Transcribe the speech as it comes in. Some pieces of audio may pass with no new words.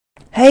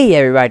Hey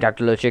everybody,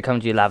 Dr. Loach here,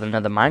 coming to you live with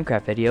another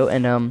Minecraft video,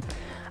 and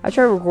I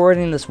tried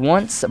recording this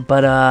once,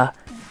 but I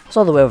was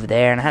all the way over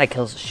there, and I had to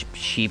kill some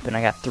sheep, and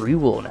I got 3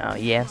 wool now,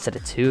 yeah, instead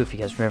of 2, if you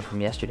guys remember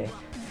from yesterday.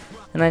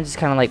 And I just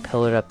kind of like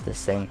pillared up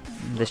this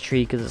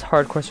tree, because it's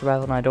hardcore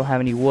survival, and I don't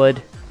have any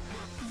wood.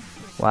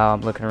 Wow,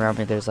 I'm looking around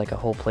me, there's like a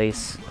whole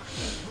place,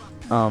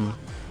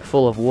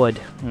 full of wood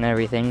and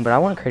everything, but I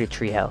want to create a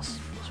tree house.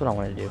 That's what I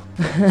want to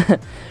do,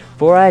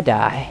 before I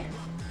die.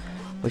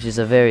 Which is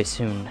a very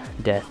soon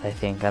death, I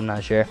think. I'm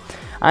not sure.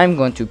 I'm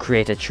going to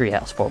create a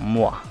treehouse for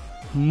moi,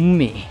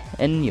 me,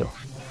 and you,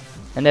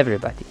 and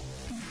everybody.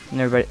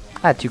 I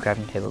had 2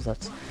 crafting tables. I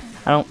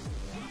don't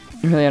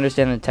really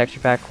understand the texture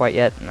pack quite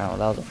yet. No,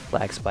 that was a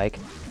flag spike.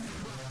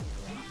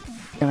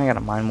 And I gotta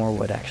mine more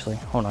wood, actually.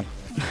 Hold on.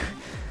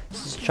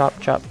 Just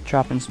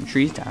chopping some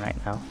trees down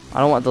right now. I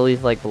don't want the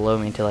leaf like below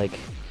me to like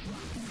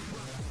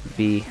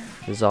be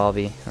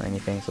dissolvey or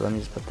anything. So let me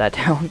just put that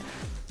down.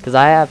 Because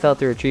I have fell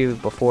through a tree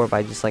before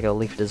by just like a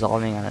leaf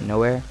dissolving out of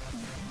nowhere.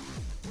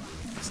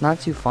 It's not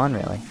too fun,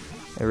 really.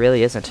 It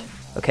really isn't.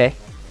 Okay?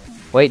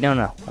 Wait, no.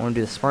 I want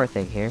to do the smart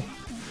thing here.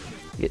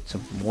 Get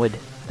some wood.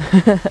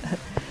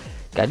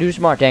 Gotta do the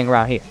smart thing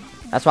around here.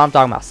 That's what I'm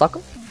talking about, sucker.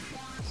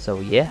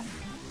 So, yeah.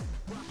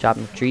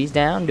 Chopping the trees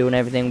down, doing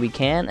everything we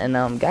can.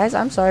 And, guys,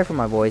 I'm sorry for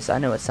my voice. I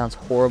know it sounds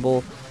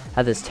horrible. I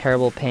have this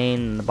terrible pain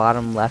in the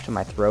bottom left of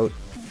my throat.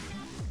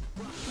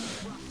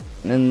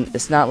 And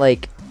it's not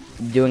like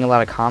doing a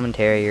lot of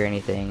commentary or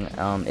anything.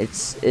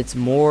 It's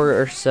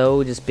more or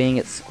so just being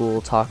at school,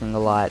 talking a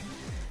lot,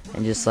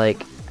 and just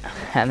like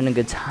having a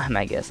good time,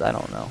 I guess. I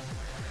don't know.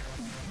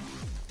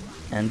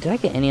 And did I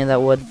get any of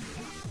that wood?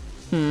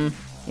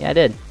 Yeah, I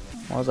did.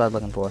 What was I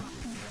looking for?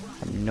 I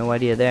have no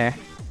idea there.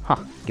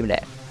 Huh, give me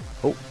that.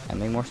 Oh, I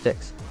made more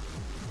sticks.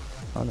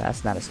 Oh,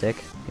 that's not a stick.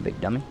 You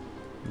big dummy.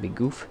 You big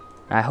goof.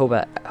 I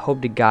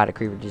hope to God a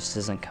creeper just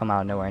doesn't come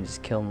out of nowhere and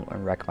just kill me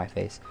and wreck my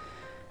face.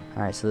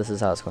 Alright, so this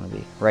is how it's going to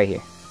be. Right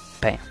here.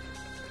 Bam.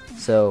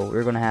 So,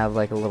 we're going to have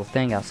like a little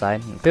thing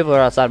outside. People are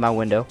outside my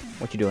window.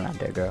 What you doing out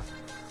there, girl?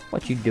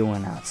 What you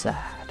doing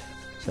outside?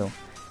 So,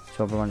 that's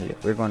what we're going to do.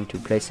 We're going to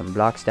place some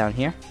blocks down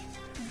here.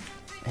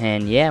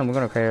 And yeah, we're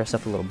going to create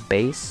ourselves a little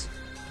base.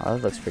 Oh,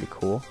 that looks pretty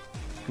cool.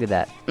 Look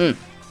at that.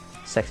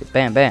 Sexy.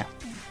 Bam, bam.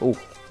 Ooh,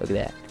 look at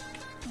that.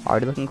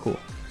 Already looking cool.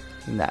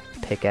 Look at that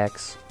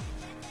pickaxe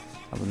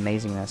of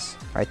amazingness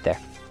right there.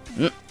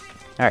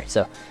 Alright,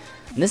 so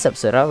in this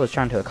episode, I was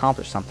trying to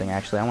accomplish something,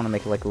 actually. I want to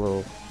make like a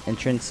little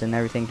entrance and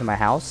everything to my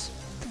house.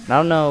 And I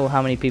don't know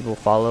how many people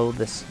follow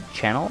this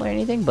channel or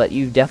anything, but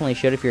you definitely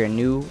should if you're a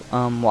new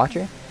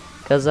watcher.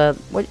 Because,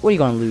 what are you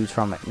going to lose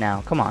from it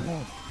now? Come on.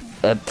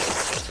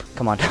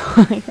 Come on.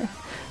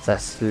 It's a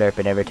slurp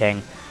and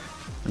everything.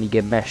 When you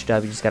get messed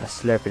up, you just got to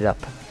slurp it up.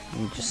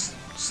 And just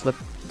slip.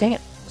 Dang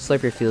it.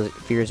 Slurp your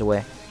fears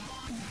away.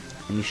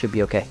 And you should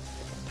be okay.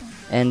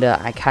 And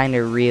I kind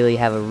of really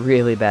have a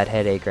really bad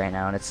headache right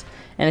now, and it's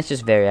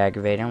just very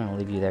aggravating. I'm gonna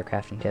leave you there,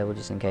 crafting table,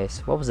 just in case.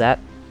 What was that?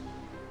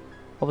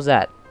 What was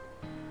that?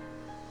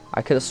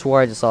 I could have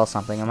swore I just saw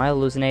something. Am I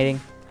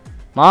hallucinating?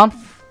 Mom?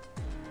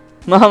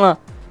 Mama?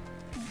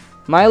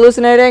 Am I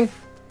hallucinating?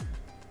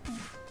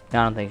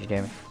 No, I don't think you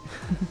hear me.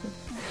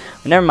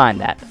 Never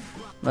mind that.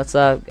 Let's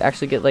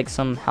actually get like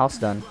some house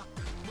done.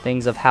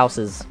 Things of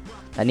houses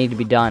that need to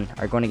be done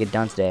are going to get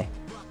done today.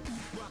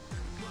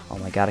 Oh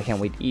my god, I can't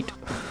wait to eat.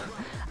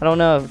 I don't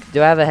know.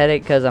 Do I have a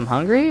headache because I'm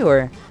hungry,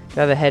 or do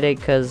I have a headache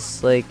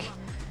because like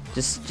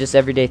just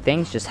everyday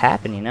things just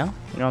happen? You know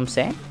what I'm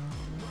saying?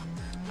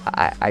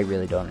 I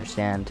really don't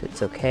understand.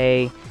 It's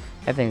okay.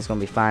 Everything's gonna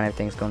be fine.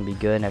 Everything's gonna be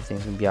good. And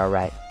everything's gonna be all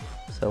right.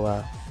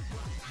 So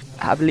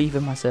I believe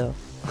in myself.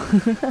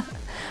 A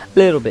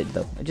little bit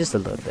though, just a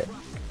little bit,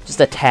 just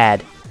a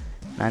tad.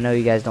 And I know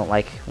you guys don't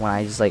like when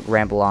I just like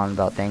ramble on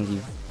about things.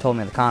 You've told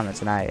me in the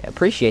comments, and I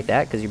appreciate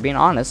that because you're being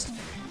honest.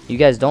 You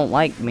guys don't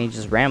like me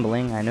just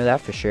rambling. I know that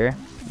for sure.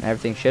 And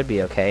everything should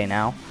be okay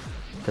now.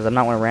 Because I'm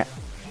not going to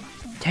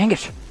Dang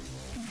it!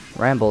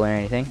 Ramble or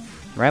anything.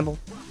 Ramble?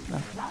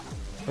 No.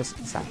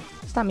 It's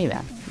not me,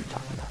 man. What are you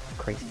talking about?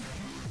 Crazy.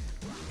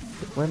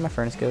 Where did my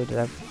furnace go? Did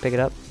I pick it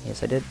up?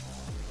 Yes, I did.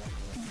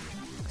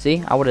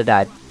 See? I would have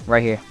died.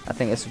 Right here. I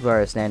think this is where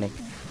I was standing.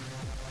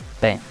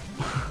 Bam.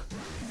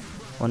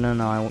 Well, no.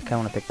 I kind of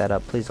want to pick that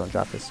up. Please don't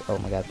drop this. Oh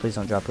my god. Please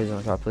don't drop. Please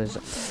don't drop. Please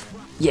don't.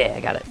 Yeah, I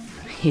got it.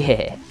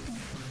 Yeah.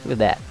 Look at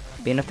that.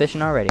 Being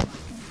efficient already.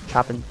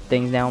 Chopping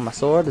things down with my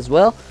sword as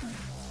well.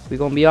 We're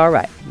going to be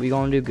alright. We're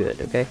going to do good,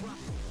 okay?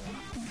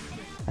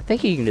 I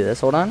think you can do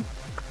this. Hold on.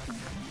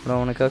 I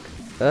don't want to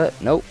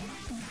cook. Nope.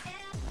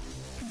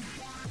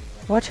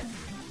 What?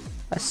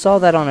 I saw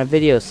that on a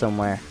video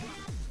somewhere.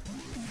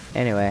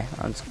 Anyway,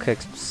 I'll just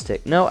cook some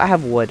stick. No, I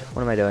have wood.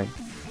 What am I doing?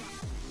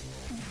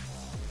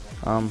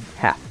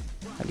 Half.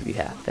 I'll give you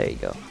half. There you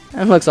go.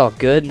 And it looks all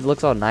good. It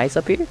looks all nice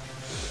up here.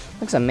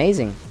 Looks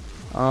amazing.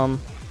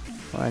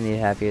 What I need to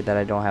have here that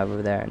I don't have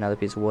over there, another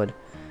piece of wood.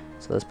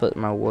 So let's put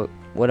my wood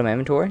in my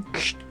inventory.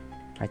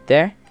 Right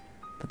there.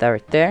 Put that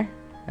right there.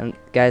 And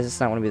guys, it's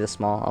not going to be this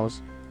small.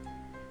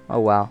 Oh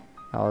wow,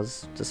 that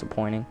was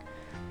disappointing.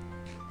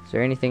 Is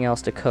there anything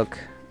else to cook?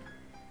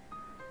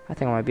 I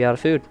think I might be out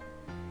of food.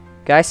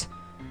 Guys,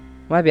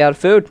 I might be out of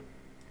food.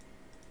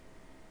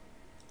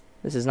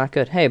 This is not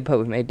good. Hey, but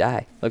we may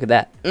die. Look at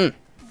that.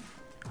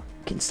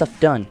 Getting stuff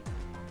done.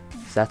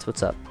 So that's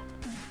what's up.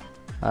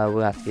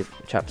 We'll have to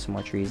chop some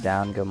more trees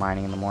down and go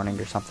mining in the morning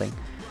or something.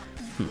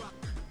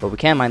 But we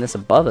can mine this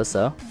above us,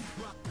 though.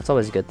 That's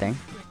always a good thing.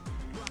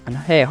 And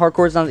hey,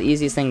 hardcore is not the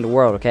easiest thing in the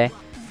world, okay?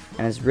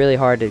 And it's really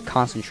hard to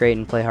concentrate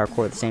and play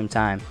hardcore at the same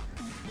time.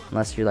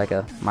 Unless you're like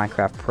a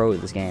Minecraft pro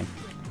at this game.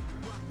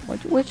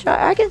 Which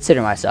I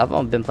consider myself.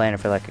 I've been playing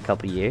it for like a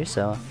couple years,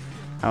 so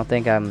I don't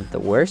think I'm the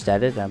worst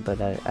at it. But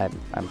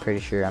I'm pretty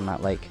sure I'm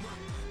not like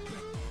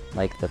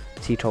the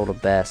teetotal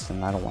best,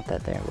 and I don't want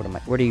that there.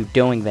 What are you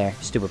doing there,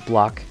 stupid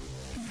block?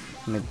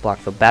 I make Block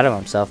feel bad about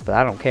himself, but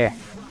I don't care.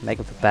 Make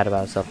him feel bad about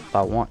himself if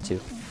I want to.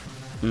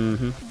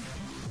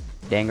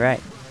 Dang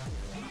right.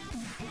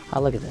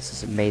 Oh, look at this.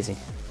 This is amazing.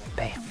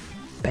 Bam.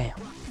 Bam.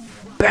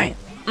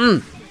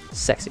 Bam.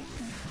 Sexy.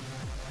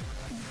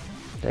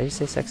 Did I just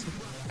say sexy?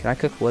 Can I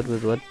cook wood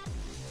with wood?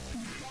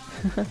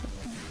 That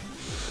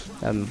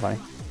would be funny.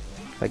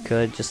 If I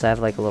could, just have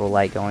like a little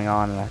light going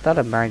on. And I thought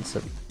I burned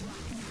some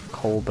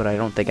coal, but I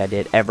don't think I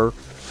did ever.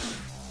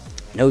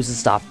 Nose is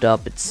stopped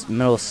up. It's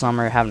middle of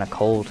summer, having a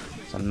cold.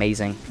 It's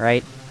amazing,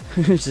 right?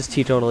 It's just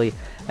totally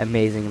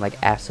amazing, like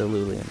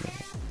absolutely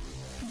amazing.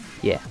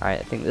 Yeah, alright,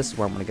 I think this is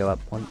where I'm gonna go up.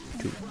 1,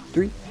 2,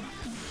 3.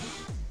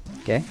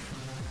 Okay.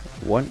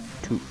 1,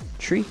 2,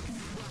 3.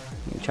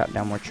 Chop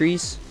down more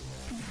trees.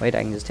 Wait,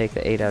 I can just take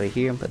the 8 out of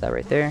here and put that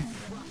right there.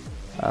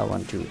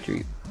 1, 2,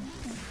 3.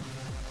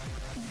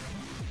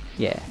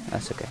 Yeah,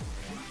 that's okay.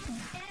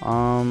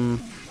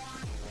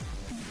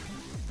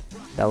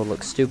 That would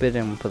look stupid,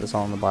 and we'll put this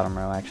all in the bottom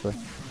row, actually. Do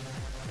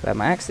I have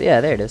my axe?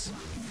 Yeah, there it is.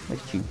 Look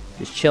at you.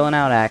 Just chilling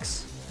out,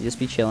 axe. You just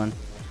be chilling.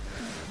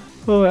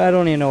 Oh, I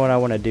don't even know what I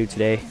want to do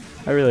today.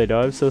 I really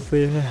don't. I'm so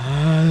sleepy.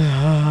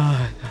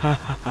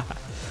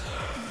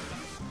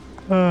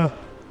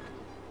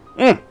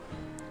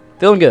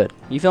 Feeling good.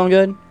 You feeling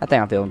good? I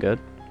think I'm feeling good.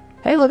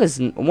 Hey, look, it's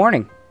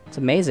morning. It's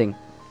amazing.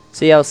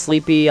 See, I was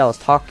sleepy. I was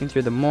talking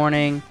through the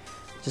morning.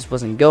 Just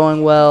wasn't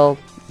going well.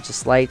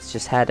 Just lights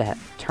just had to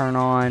turn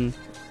on.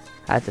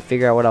 I had to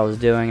figure out what I was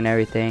doing and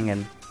everything,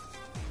 and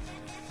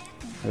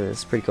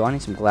it's pretty cool. I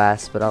need some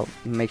glass, but I'll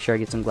make sure I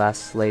get some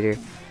glass later.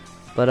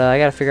 But I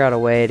gotta figure out a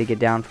way to get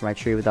down from my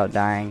tree without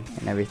dying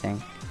and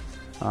everything.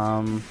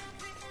 There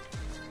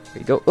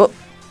you go. Oh,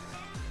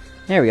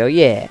 there we go.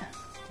 Yeah,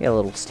 got a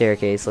little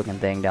staircase looking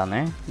thing down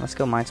there. Let's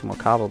go mine some more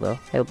cobble though.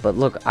 Hey, but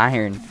look,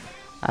 iron.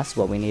 That's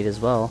what we need as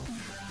well.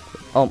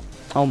 Oh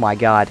my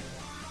God.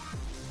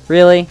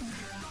 Really?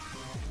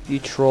 You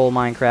troll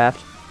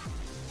Minecraft.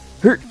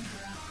 Hurt.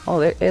 Oh,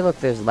 hey, look,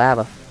 there's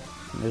lava.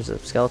 There's a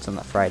skeleton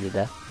that fried to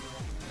death.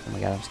 Oh my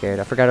God, I'm scared.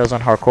 I forgot it was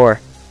on hardcore.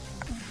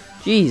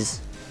 Jeez.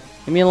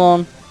 Leave me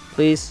alone,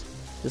 please.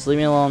 Just leave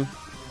me alone.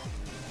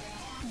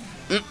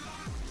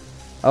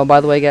 Oh,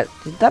 by the way, did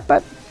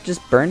that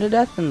just burn to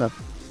death in the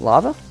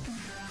lava?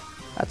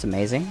 That's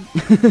amazing.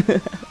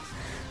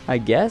 I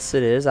guess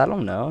it is. I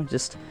don't know.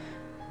 Just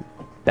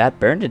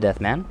that burned to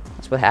death, man.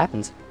 That's what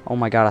happens. Oh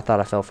my God, I thought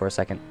I fell for a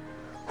second.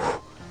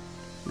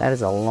 That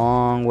is a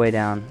long way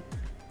down.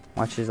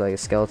 Watch this, like a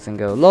skeleton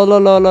go lo lo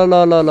lo lo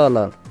lo lo lo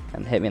lo,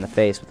 and hit me in the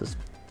face with this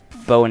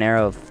bow and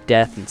arrow of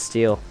death and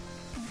steel.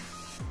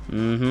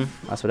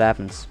 That's what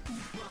happens.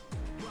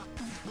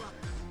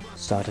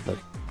 Start of a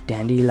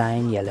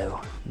dandelion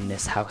yellow in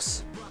this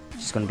house.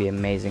 It's just gonna be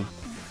amazing.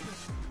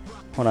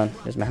 Hold on,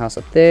 there's my house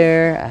up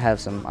there. I have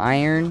some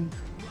iron.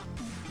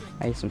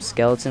 I have some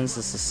skeletons.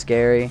 This is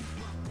scary.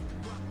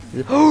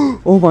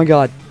 Oh my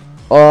God.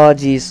 Oh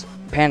jeez.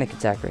 Panic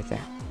attack right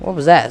there. What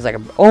was that? It's like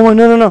a. Oh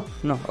no.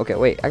 Okay,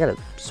 wait. I got a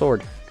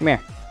sword. Come here.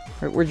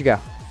 Where'd you go?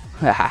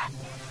 Haha.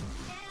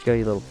 Let's go,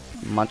 you little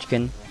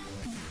munchkin.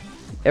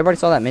 Everybody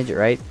saw that midget,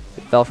 right?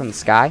 It fell from the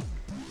sky.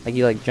 Like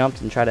he like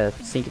jumped and tried to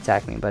sneak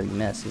attack me, but he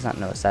missed. He's not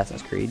no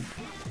Assassin's Creed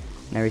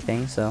and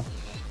everything. So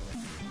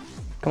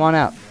come on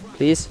out,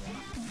 please.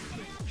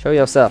 Show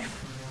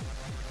yourself.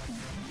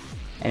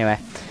 Anyway,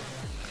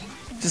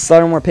 just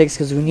slaughter more pigs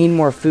because we need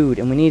more food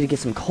and we need to get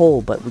some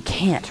coal, but we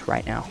can't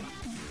right now.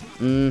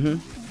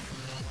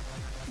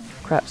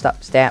 Crap!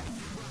 Stop! Stamp!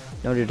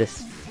 Don't do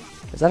this.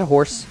 Is that a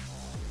horse?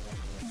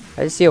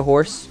 I just see a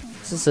horse.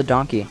 This is a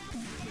donkey.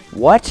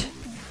 What?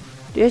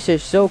 This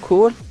is so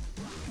cool.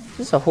 Is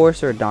this a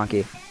horse or a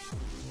donkey?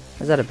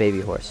 Or is that a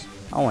baby horse?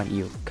 I want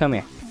you. Come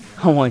here.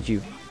 I want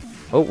you.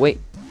 Oh,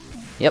 wait.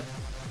 Yep.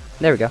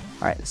 There we go.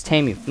 Alright, let's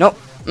tame you. Nope.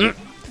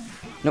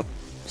 Nope.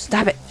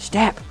 Stop it.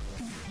 Stop.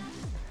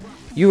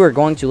 You are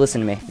going to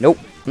listen to me. Nope.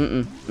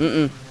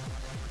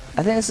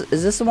 I think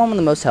is this the one with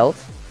the most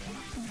health?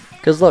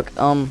 Because look,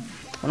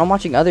 when I'm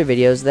watching other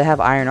videos, they have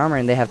iron armor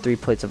and they have 3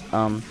 plates of,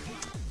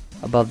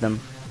 above them.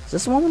 Is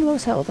this the one with the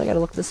most health? I gotta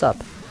look this up.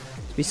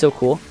 It'd be so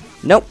cool.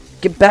 Nope.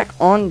 Get back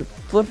on the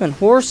flipping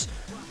horse.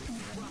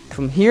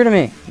 From here to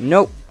me.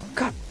 Nope.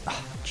 God.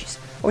 Oh, jeez.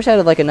 I wish I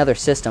had like another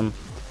system,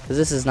 because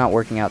this is not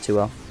working out too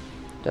well.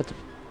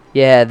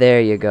 Yeah,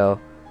 there you go.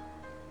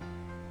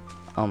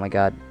 Oh my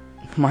God.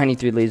 Mining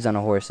 3 leaves on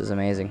a horse is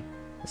amazing.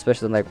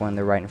 Especially like when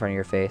they're right in front of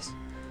your face.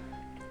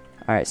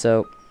 Alright,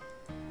 so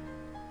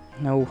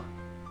no.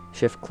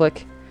 Shift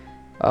click.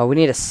 Oh, we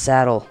need a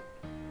saddle.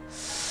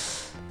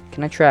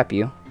 Can I trap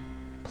you?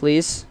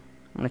 Please?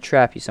 I'm gonna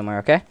trap you somewhere,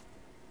 okay?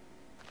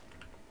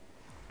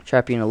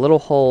 Trap you in a little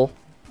hole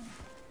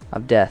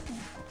of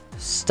death.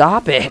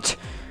 Stop it!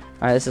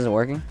 Alright, this isn't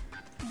working.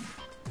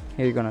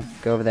 Here, you're gonna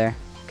go over there,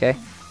 okay?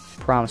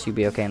 Promise you'll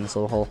be okay in this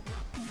little hole.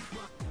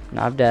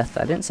 Not of death.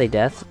 I didn't say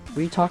death. What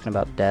are you talking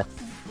about, death?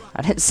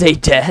 I didn't say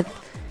death.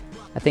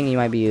 I think you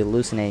might be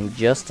hallucinating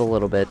just a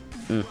little bit.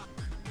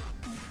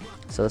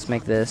 So let's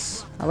make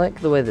this. I like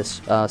the way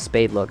this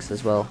spade looks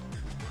as well.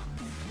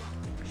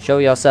 Show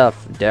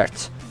yourself,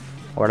 dirt,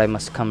 or I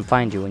must come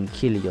find you and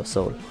kill your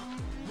soul.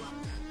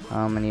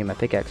 I need my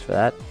pickaxe for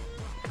that,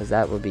 because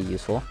that would be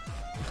useful.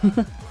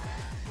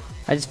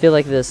 I just feel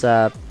like this,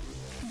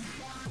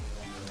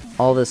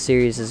 all this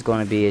series is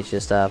going to be is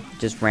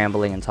just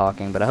rambling and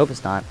talking, but I hope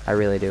it's not. I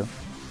really do.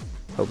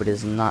 Hope it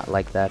is not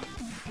like that.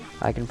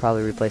 I can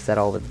probably replace that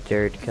all with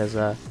dirt, because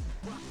I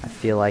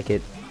feel like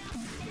it.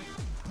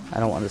 I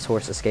don't want this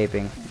horse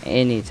escaping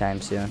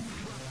anytime soon,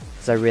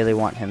 because I really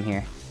want him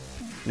here.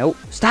 Nope,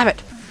 stop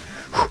it!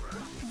 Alright,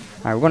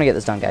 we're going to get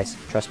this done, guys.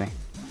 Trust me.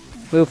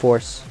 Move,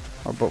 horse,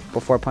 or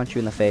before I punch you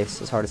in the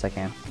face as hard as I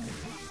can.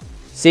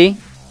 See?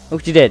 Look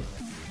what you did.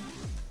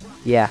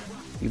 Yeah,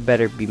 you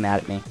better be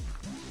mad at me.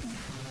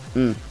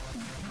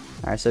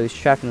 Alright, so he's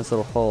trapped in this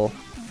little hole.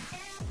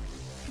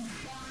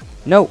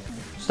 No!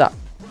 Stop.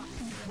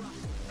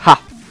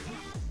 Ha!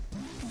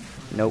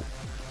 Nope.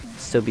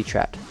 Still be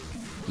trapped.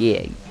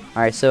 Yeah.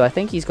 Alright, so I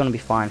think he's going to be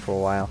fine for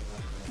a while.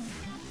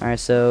 Alright,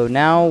 so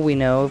now we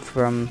know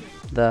from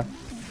the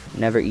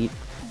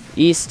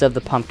east of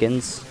the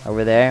pumpkins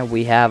over there,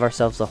 we have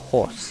ourselves a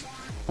horse.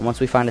 And once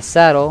we find a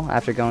saddle,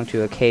 after going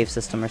to a cave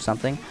system or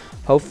something,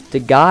 hope to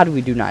God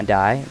we do not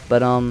die.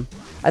 But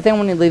I think I'm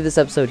going to leave this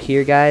episode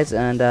here, guys.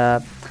 And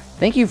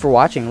thank you for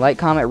watching. Like,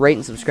 comment, rate,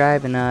 and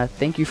subscribe. And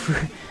thank you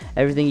for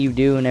everything you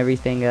do and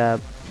everything that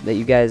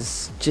you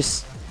guys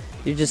just...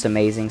 You're just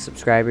amazing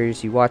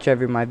subscribers. You watch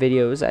every my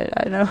videos.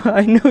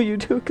 I know you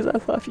do, because I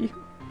love you.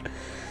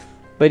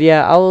 But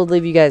yeah, I will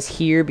leave you guys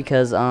here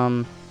because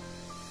the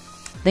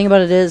thing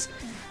about it is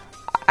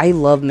I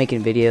love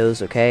making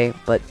videos, okay?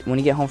 But when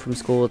you get home from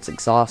school, it's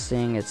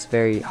exhausting. It's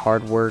very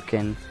hard work,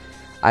 and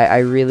I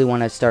really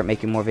want to start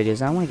making more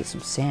videos. And I want to get some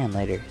sand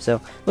later,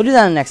 so we'll do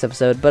that in the next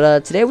episode.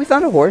 But today we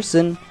found a horse,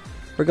 and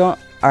we're going.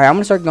 All right, I'm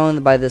gonna start going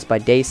by this by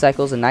day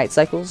cycles and night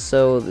cycles,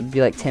 so it'd be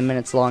like 10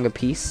 minutes long a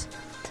piece.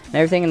 And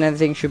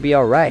everything should be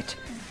alright.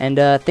 And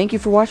thank you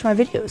for watching my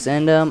videos,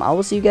 and I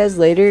will see you guys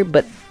later.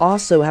 But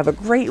also have a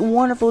great,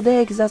 wonderful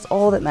day, because that's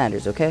all that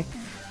matters, okay?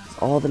 That's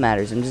all that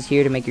matters. I'm just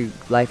here to make your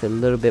life a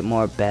little bit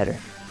more better.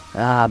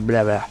 Blah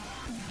blah.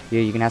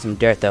 Here, you can have some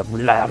dirt though.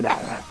 Blah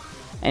blah.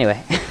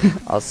 Anyway,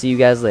 I'll see you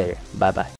guys later. Bye bye.